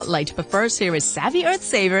Spotlight. But first, here is Savvy Earth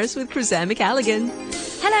Savers with Chrisanne McCalligan.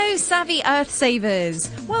 Hello, Savvy Earth Savers.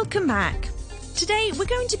 Welcome back. Today, we're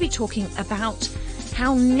going to be talking about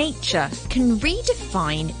how nature can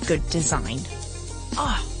redefine good design.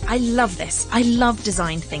 Oh, I love this. I love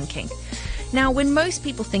design thinking. Now, when most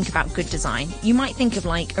people think about good design, you might think of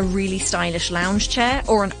like a really stylish lounge chair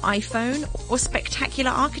or an iPhone or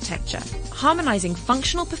spectacular architecture. Harmonizing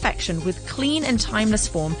functional perfection with clean and timeless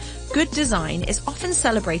form, good design is often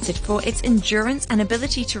celebrated for its endurance and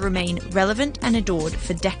ability to remain relevant and adored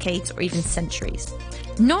for decades or even centuries.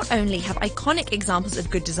 Not only have iconic examples of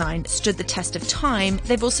good design stood the test of time,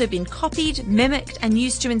 they've also been copied, mimicked, and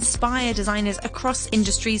used to inspire designers across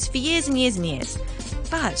industries for years and years and years.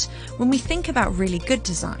 But when we think about really good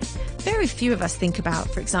design, very few of us think about,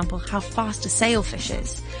 for example, how fast a sailfish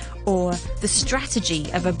is, or the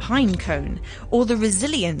strategy of a pine cone, or the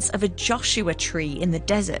resilience of a Joshua tree in the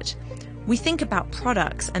desert. We think about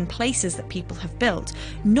products and places that people have built,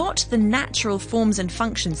 not the natural forms and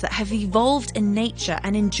functions that have evolved in nature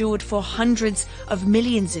and endured for hundreds of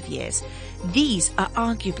millions of years. These are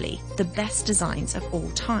arguably the best designs of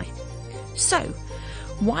all time. So,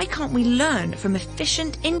 why can't we learn from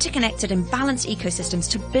efficient, interconnected and balanced ecosystems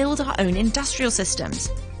to build our own industrial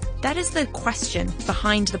systems? That is the question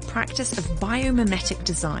behind the practice of biomimetic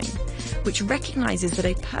design, which recognizes that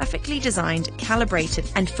a perfectly designed, calibrated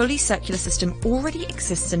and fully circular system already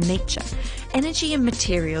exists in nature. Energy and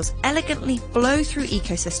materials elegantly flow through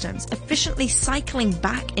ecosystems, efficiently cycling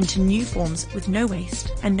back into new forms with no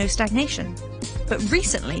waste and no stagnation. But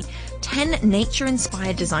recently, 10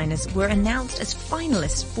 nature-inspired designers were announced as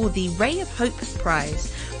finalists for the Ray of Hope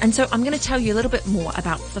Prize. And so I'm going to tell you a little bit more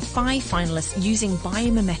about the 5 finalists using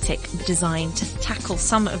biomimetic design to tackle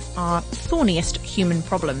some of our thorniest human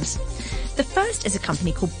problems. The first is a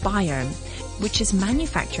company called Biome, which is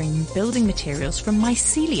manufacturing building materials from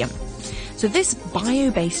mycelium. So this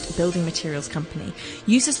bio-based building materials company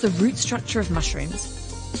uses the root structure of mushrooms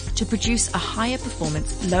to produce a higher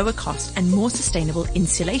performance, lower cost and more sustainable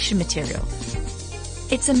insulation material.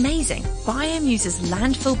 It's amazing. Biome uses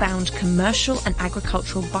landfill-bound commercial and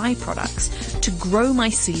agricultural byproducts to grow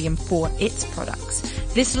mycelium for its products.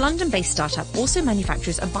 This London-based startup also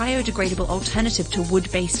manufactures a biodegradable alternative to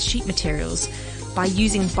wood-based sheet materials by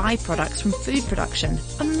using byproducts from food production.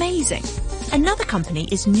 Amazing. Another company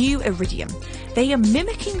is New Iridium. They are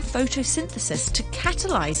mimicking photosynthesis to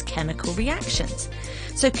catalyze chemical reactions.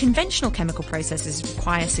 So conventional chemical processes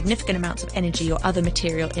require significant amounts of energy or other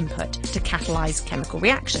material input to catalyze chemical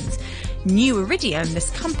reactions. New Iridium, this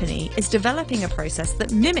company, is developing a process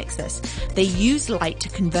that mimics this. They use light to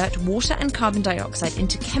convert water and carbon dioxide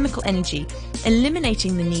into chemical energy,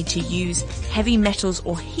 eliminating the need to use heavy metals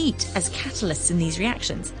or heat as catalysts in these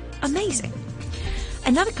reactions. Amazing.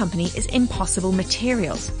 Another company is Impossible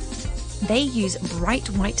Materials. They use bright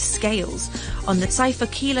white scales on the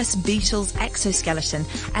Cyphocheilus beetle's exoskeleton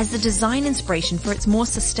as the design inspiration for its more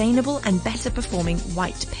sustainable and better performing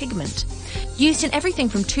white pigment. Used in everything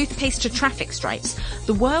from toothpaste to traffic stripes,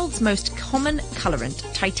 the world's most common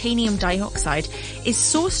colorant, titanium dioxide, is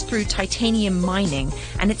sourced through titanium mining,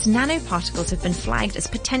 and its nanoparticles have been flagged as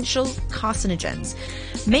potential carcinogens.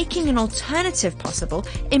 Making an alternative possible,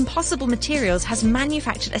 Impossible Materials has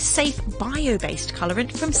manufactured a safe bio-based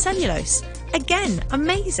colorant from cellulose. Again,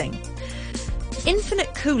 amazing.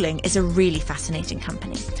 Infinite Cooling is a really fascinating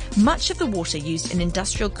company. Much of the water used in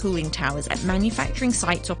industrial cooling towers at manufacturing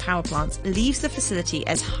sites or power plants leaves the facility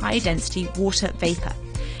as high-density water vapor.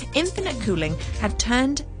 Infinite Cooling have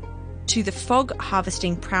turned to the fog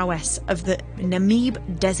harvesting prowess of the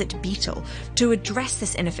Namib desert beetle to address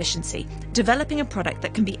this inefficiency, developing a product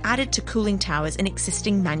that can be added to cooling towers in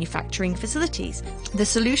existing manufacturing facilities. The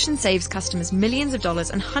solution saves customers millions of dollars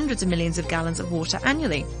and hundreds of millions of gallons of water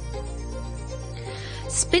annually.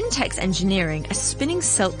 Spintex Engineering are spinning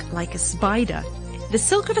silk like a spider. The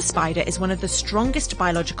silk of a spider is one of the strongest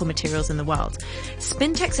biological materials in the world.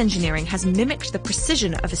 Spintex Engineering has mimicked the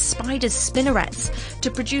precision of a spider's spinnerets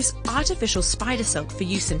to produce artificial spider silk for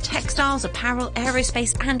use in textiles, apparel,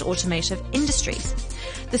 aerospace, and automotive industries.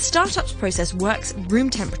 The startup's process works room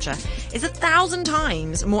temperature, is 1,000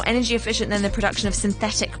 times more energy efficient than the production of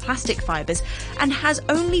synthetic plastic fibers, and has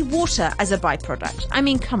only water as a byproduct. I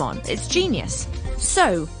mean, come on, it's genius.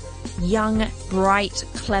 So, young, bright,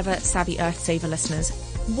 clever, savvy Earth Saver listeners,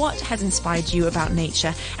 what has inspired you about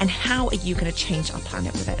nature and how are you going to change our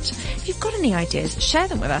planet with it? If you've got any ideas, share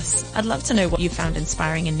them with us. I'd love to know what you found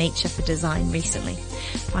inspiring in nature for design recently.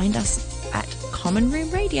 Find us at Common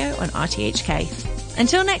Room Radio on RTHK.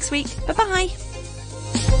 Until next week, bye-bye.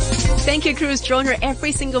 Thank you, Cruz. Join her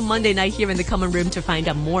every single Monday night here in the Common Room to find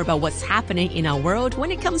out more about what's happening in our world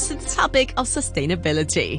when it comes to the topic of sustainability.